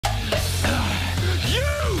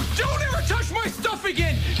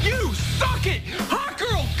Suck it! Hot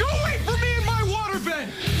girl, go away from me in my waterbed!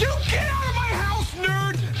 You get out of my house,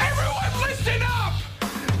 nerd! Everyone listen up!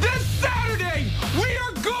 This Saturday, we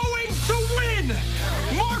are going to win!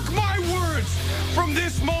 Mark my words! From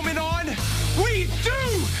this moment on, we do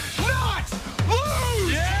not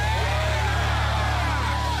lose! Yeah!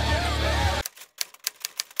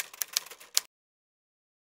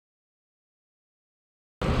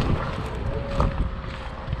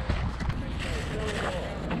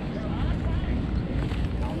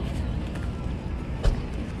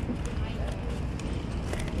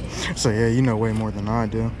 So yeah, you know way more than I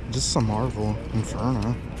do. Just some Marvel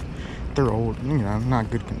Inferno. They're old, you know, not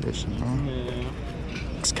good condition though. Yeah.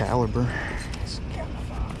 Excalibur.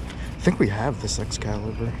 I think we have this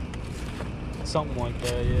Excalibur. Something like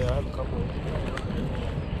that, yeah. I have a couple.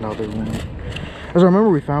 No, they won't. As I remember,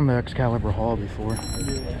 we found the Excalibur haul before.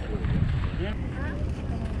 Yeah.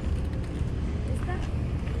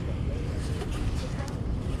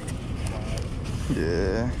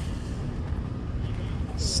 Yeah.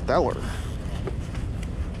 Stellar.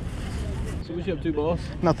 So what you up to, boss?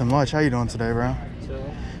 Nothing much. How you doing today, bro? So,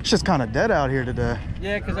 It's just kind of dead out here today.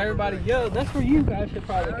 yeah, because everybody, yo, that's where you guys should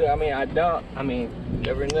probably go. I mean, you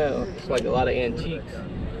never know. It's like a lot of antiques.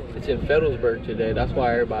 It's in Federalsburg today. That's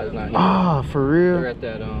why everybody's not here. Ah, for real? They're at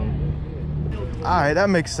that, Alright, that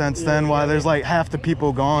makes sense then, why there's like half the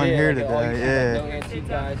people gone here today. Yeah. Antique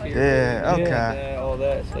guys here. Yeah, okay. Yeah, all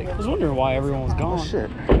that. It's like, I was wondering why everyone was gone. Oh, shit.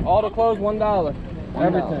 All the clothes, $1.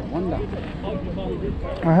 Everything.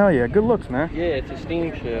 $1. Oh, hell yeah. Good looks, man. Yeah, it's a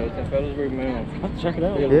steam show. It's in Federalsburg, Maryland. Let's check it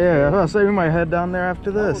out. Yeah, I was gonna say we might head down there after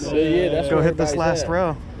this. So, yeah, that's Go where hit this everybody's last at.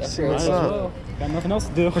 row. That's See where what's I am as up. well. Got nothing else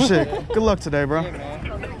to do. Well, shit. Good luck today, bro. Yeah, man.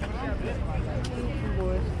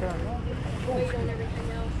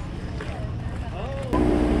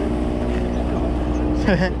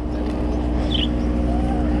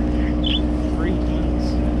 Free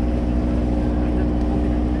keys.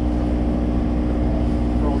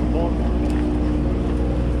 For all the bulk.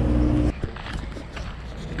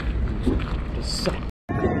 Just suck.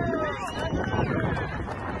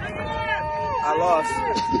 I lost.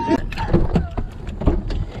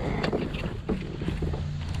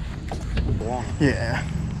 Yeah.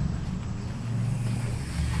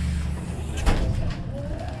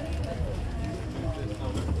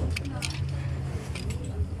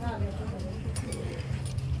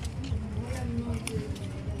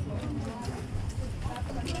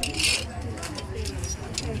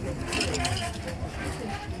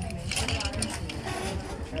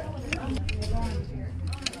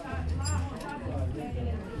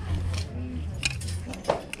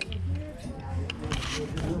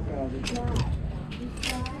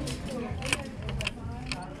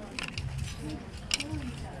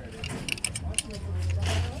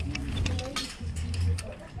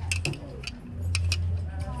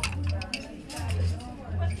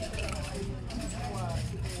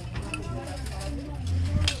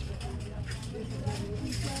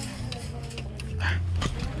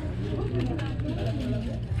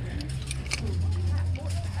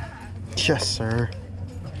 Yes, sir.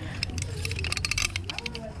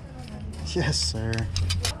 Yes, sir.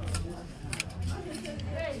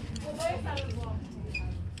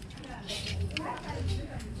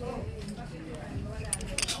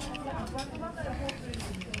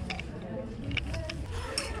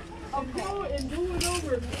 I'll go and do it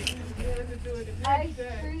over. Ice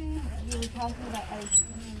cream. You were talking about ice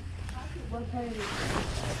cream. What kind is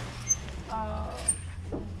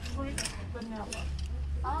fruit vanilla.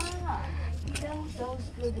 Ah, you know, those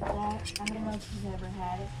good at that. I don't know if you've ever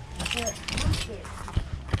had it.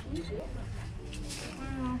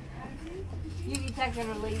 Well, you can take it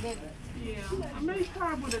or leave it. Yeah, I may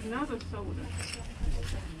try with another soda.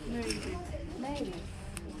 Maybe.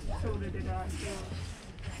 Soda that I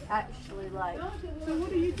Actually, like. So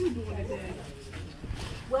what are you two doing today?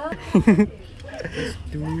 Well.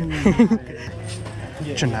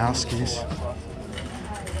 Janowski's.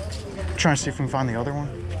 Trying to see if we can find the other one.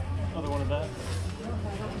 Another one of that.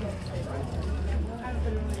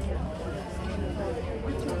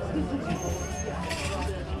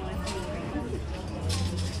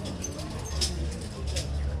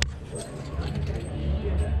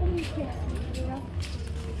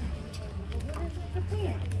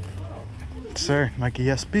 Sir, Nike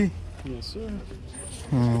SB. Yes, sir.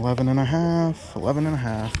 11 and a half. 11 and a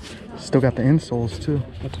half. Still got the insoles too.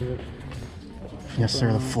 That's it. Yes,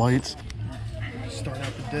 sir. The flights. Start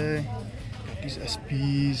out the day. Got these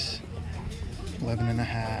SBs. 11 and a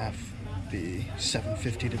half. Be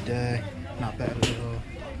 $7.50 today. Not bad at all.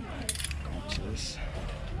 Going to this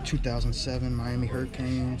 2007 Miami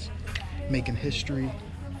Hurricanes. Making history.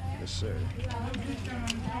 Yes, sir.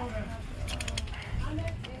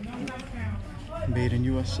 Made in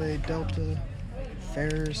USA, Delta,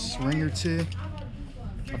 Ferris, Ringer T.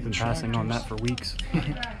 I've been passing on that for weeks.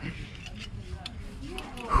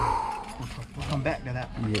 We'll come back to that.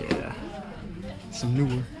 Yeah. Some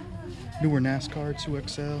newer NASCAR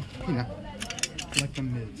 2XL. You know, like the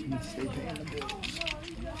mids stay paying the bills.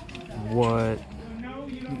 What?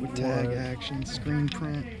 With tag action, screen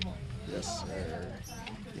print. Yes, sir.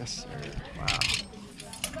 Yes, sir. Wow.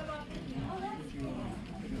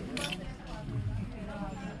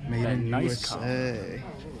 Made That in nice USA.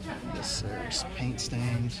 Yes, sir. Paint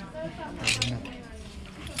stains.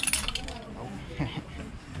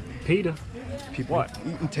 PETA. People What?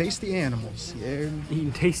 eating tasty animals. Yeah.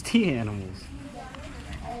 Eating tasty animals.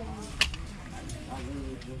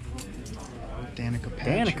 Danica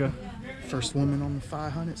Patch. Danica. First woman on the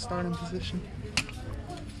 500 starting position.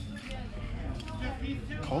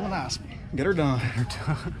 Colonoscopy. Get her done.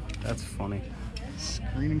 That's funny.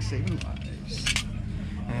 Screening saving lives.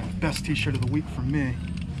 And best t-shirt of the week for me.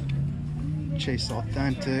 Chase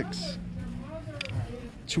Authentics.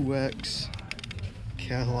 2X.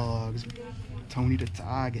 Kellogg's. Tony the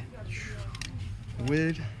Tiger.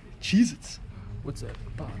 With Cheez-Its. What's that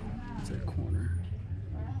bottom? What's that corner?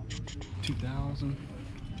 2000.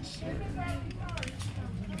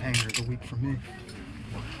 Hanger of the week for me.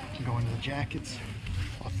 Can go into the jackets.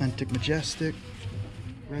 Authentic Majestic.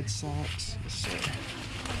 Red Sox. Yes, sir.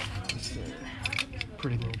 Yes, sir.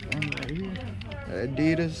 Pretty little thing right here.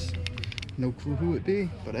 Adidas. No clue who it be,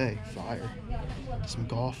 but hey, fire. Some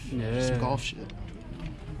golf. Yeah. Some golf shit.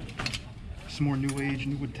 Some more new age,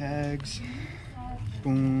 new with tags.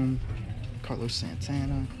 Boom. Carlos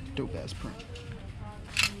Santana. Dope ass print.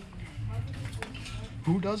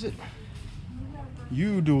 Who does it?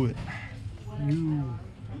 You do it. You.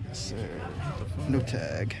 Yes, sir. No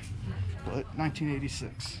tag. But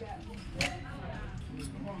 1986.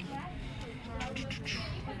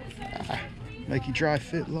 Nike Dry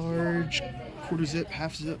Fit large, quarter zip,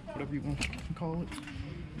 half zip, whatever you want to call it.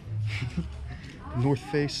 North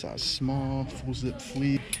Face size small, full zip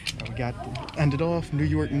FLEA. We got ended off New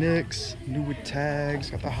York Knicks, new with tags,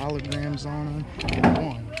 got the holograms on them.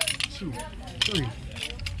 1, 2, 3,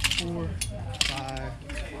 4, 5,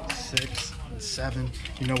 6, 7.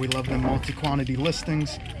 You know we love them multi-quantity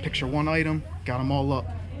listings. Picture one item, got them all up.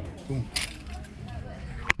 Boom.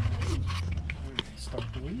 Start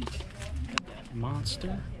the week.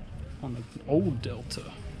 Monster on the old Delta.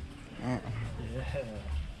 Yeah.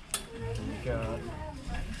 We got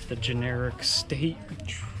the generic State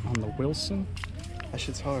on the Wilson. That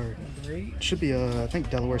shit's hard. Great. It should be, I think,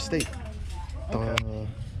 Delaware State.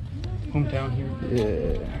 Hometown here.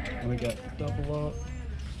 Yeah. And we got double up,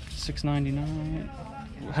 $6.99.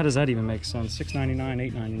 How does that even make sense?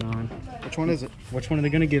 $6.99, $8.99. Which one is it? Which one are they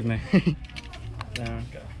gonna give me? Down.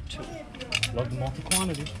 Got 2. Love the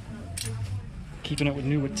multi-quantity. Keeping it with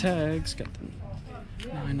new with tags. Got the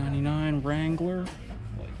 $9.99 Wrangler.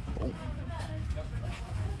 Like, oh,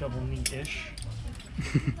 double knee-ish.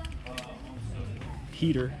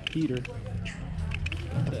 heater. The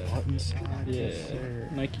button side. Yeah.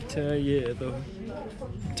 Nike tag. Yeah.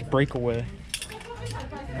 It's a breakaway.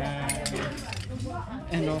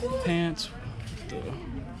 And off the pants. The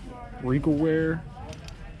Regal wear.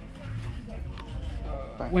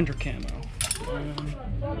 Winter camo.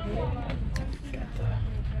 Got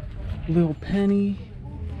the Lil Penny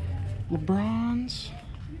LeBrons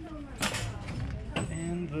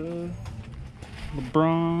and the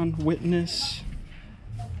LeBron Witness.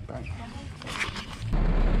 Bang.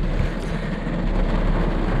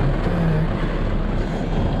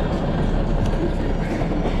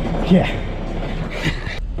 Yeah.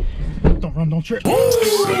 Don't run, don't trip.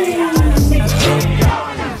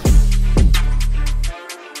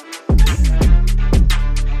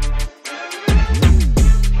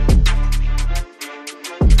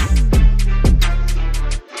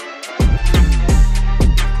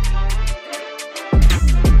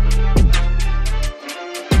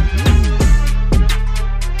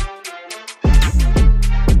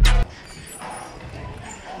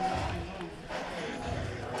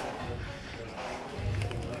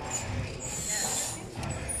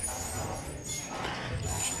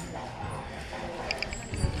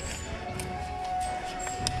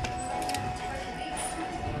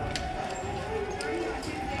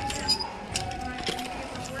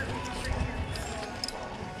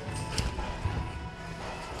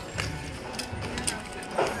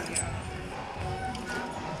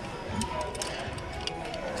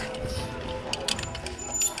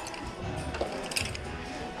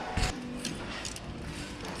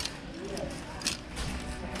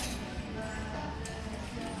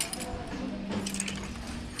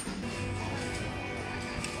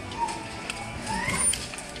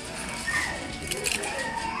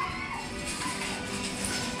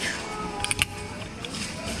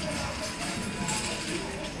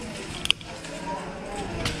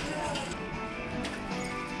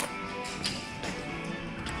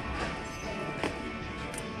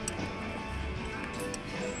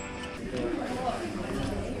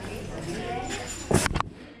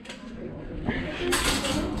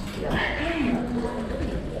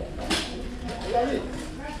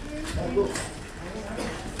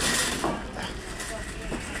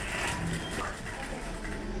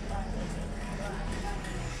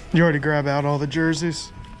 You already grab out all the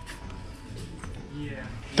jerseys? Yeah.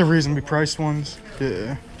 The reasonably priced ones?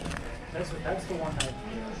 Yeah. That's the one that.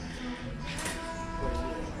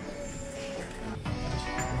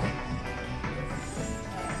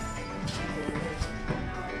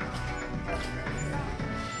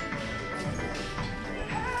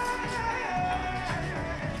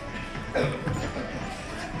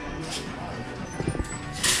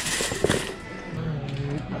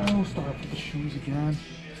 I'll start off with the shoes again.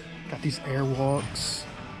 Got these Airwalks,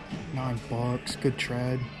 $9, good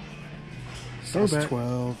tread. Size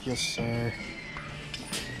 12, yes sir.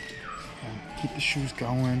 Keep the shoes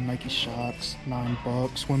going. Nike Shox,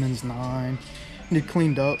 $9. Women's 9. Need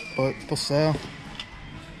cleaned up, but they'll sell.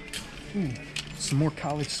 Some more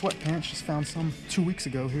college sweatpants. Just found some 2 weeks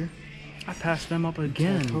ago here. I passed them up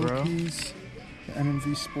again, bro. The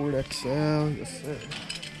MMV Sport XL, yes sir.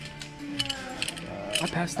 I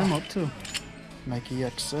passed them up too. Nike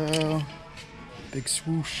XL, big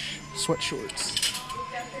swoosh, sweat shorts.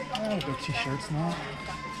 Oh, go t-shirts now.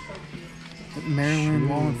 Maryland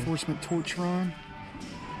Law Enforcement Torch Run,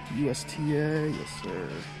 USTA, yes sir.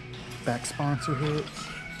 Back sponsor hits.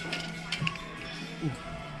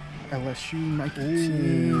 LSU Nike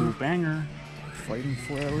team. Banger. Fighting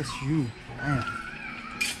for LSU. Man.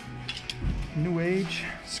 New Age,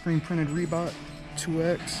 screen printed Reebok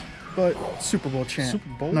 2X, but Super Bowl champ. Super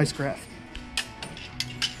Bowl. Nice graph.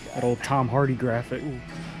 That old Tom Hardy graphic.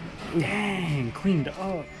 Dang, cleaned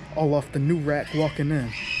up. All off the new rack walking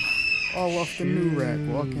in. All off the new rack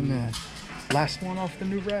walking in. Last one off the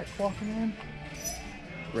new rack walking in.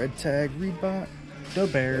 Red tag Reebok. The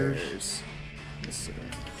Bears. Yes, sir.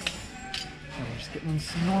 And we're just getting into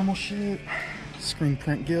some normal shit. Screen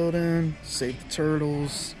print Gildan. Save the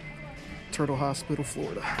Turtles. Turtle Hospital,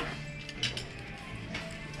 Florida.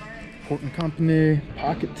 Port and Company.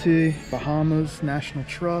 Pocket Tee. Bahamas. National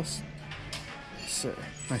Trust. Yes, sir.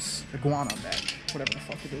 Nice iguana badge. Whatever the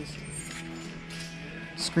fuck it is.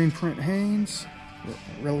 Screen print Hanes.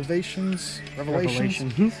 Revelations.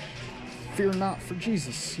 Fear not for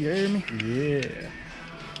Jesus. You hear me? Yeah.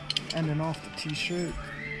 Ending off the t-shirt.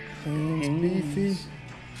 Hanes Beefy.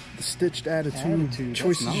 The stitched attitude.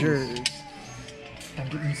 Choice is yours. I'm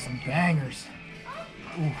getting some bangers.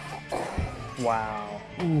 Ooh. Wow.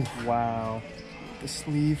 Ooh. Wow. The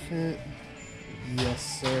sleeve fit.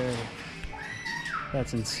 Yes, sir.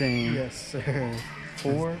 That's insane. Yes, sir.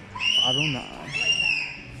 4,509.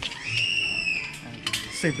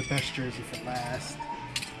 Save the best jersey for last.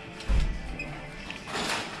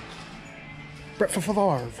 Brett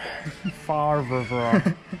Favre.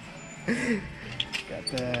 Favre. Got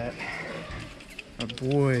that. My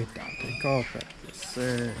boy, Dante Culpepper. Yes,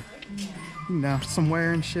 sir. You know, some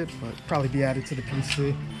wearing shit, but probably be added to the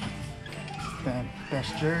PC. That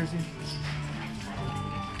best jersey.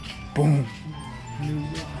 Boom. New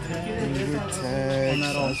tag. On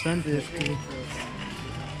that all size 50.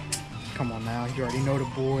 Come on now, you already know the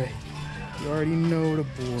boy. You already know the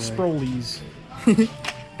boy. Sprolies.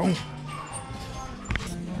 Boom.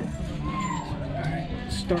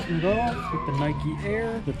 Starting it off with the Nike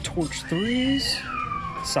Air, the Torch 3s,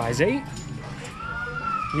 size 8.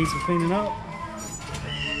 Need some cleaning up.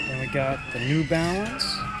 Then we got the New Balance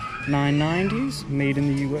 990s, made in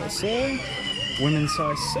the USA, women's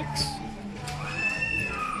size 6.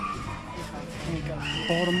 And we got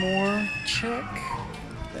Baltimore check,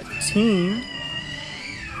 that team.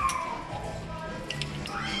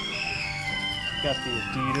 Got the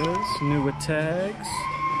Adidas, new with tags,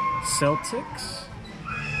 Celtics.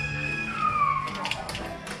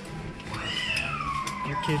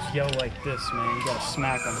 Your kids yell like this, man. You gotta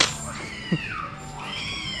smack them.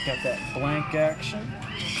 Got that blank action.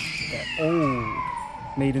 That old,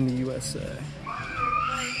 made in the USA.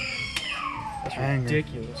 That's Banger.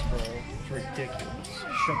 ridiculous, bro. It's ridiculous.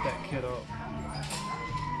 Shut that kid up.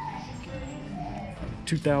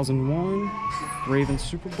 2001 Ravens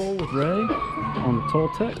Super Bowl with Ray on the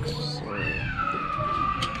Toltecs.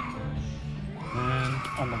 And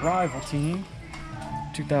on the rival team,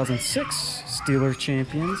 2006 Steelers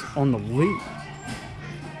champions on the lead.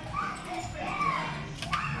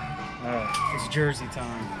 Alright, it's jersey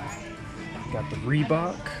time. Got the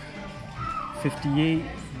Reebok 58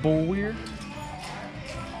 Bullwear.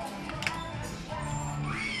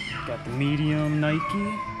 Got the medium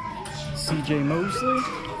Nike CJ Mosley.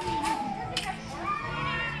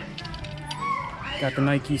 Got the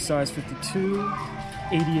Nike size 52,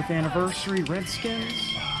 80th anniversary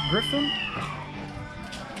Redskins, Griffin.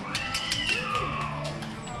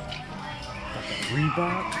 Got the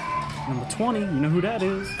Reebok, number 20, you know who that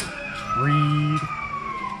is, Reed.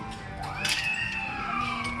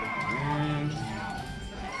 And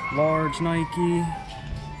large Nike,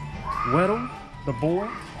 Weddle, the boy.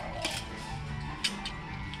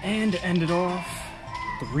 And to end it off,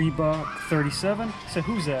 the Reebok 37. So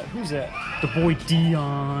who's that? Who's that? The boy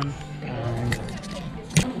Dion.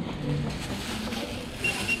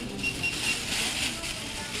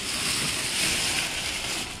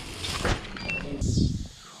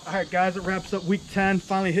 Alright guys, it wraps up week 10.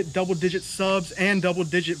 Finally hit double-digit subs and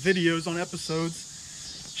double-digit videos on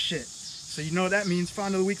episodes. Shit. So you know what that means.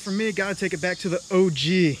 Final of the week for me. Gotta take it back to the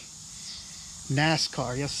OG.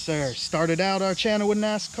 NASCAR, yes sir. Started out our channel with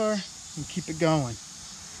NASCAR and keep it going.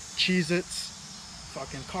 Cheez-Its,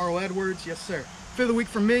 fucking Carl Edwards, yes sir. Fifth of the week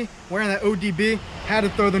for me, wearing that ODB. Had to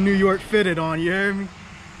throw the New York Fitted on, you hear me?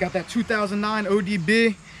 Got that 2009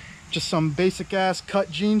 ODB. Just some basic ass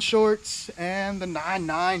cut jean shorts and the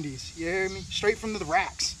 990s, you hear me? Straight from the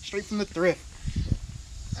racks, straight from the thrift.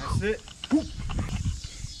 That's it. Woo.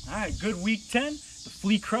 All right, good week 10. The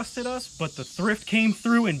flea crusted us, but the thrift came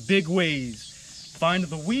through in big ways. Find of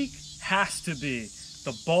the week has to be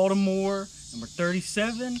the Baltimore number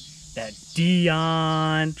 37, that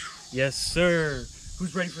Dion. Yes, sir.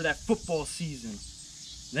 Who's ready for that football season?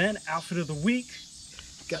 Then outfit of the week,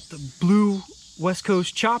 got the blue West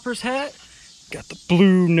Coast Choppers hat, got the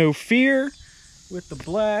blue No Fear with the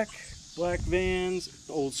black Vans,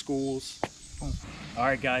 the old schools. Boom. All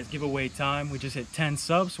right, guys, giveaway time. We just hit 10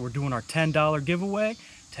 subs, so we're doing our $10 giveaway.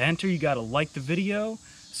 To enter, you got to like the video,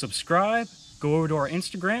 subscribe, go over to our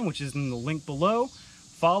Instagram, which is in the link below,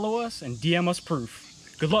 follow us, and DM us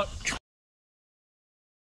proof. Good luck.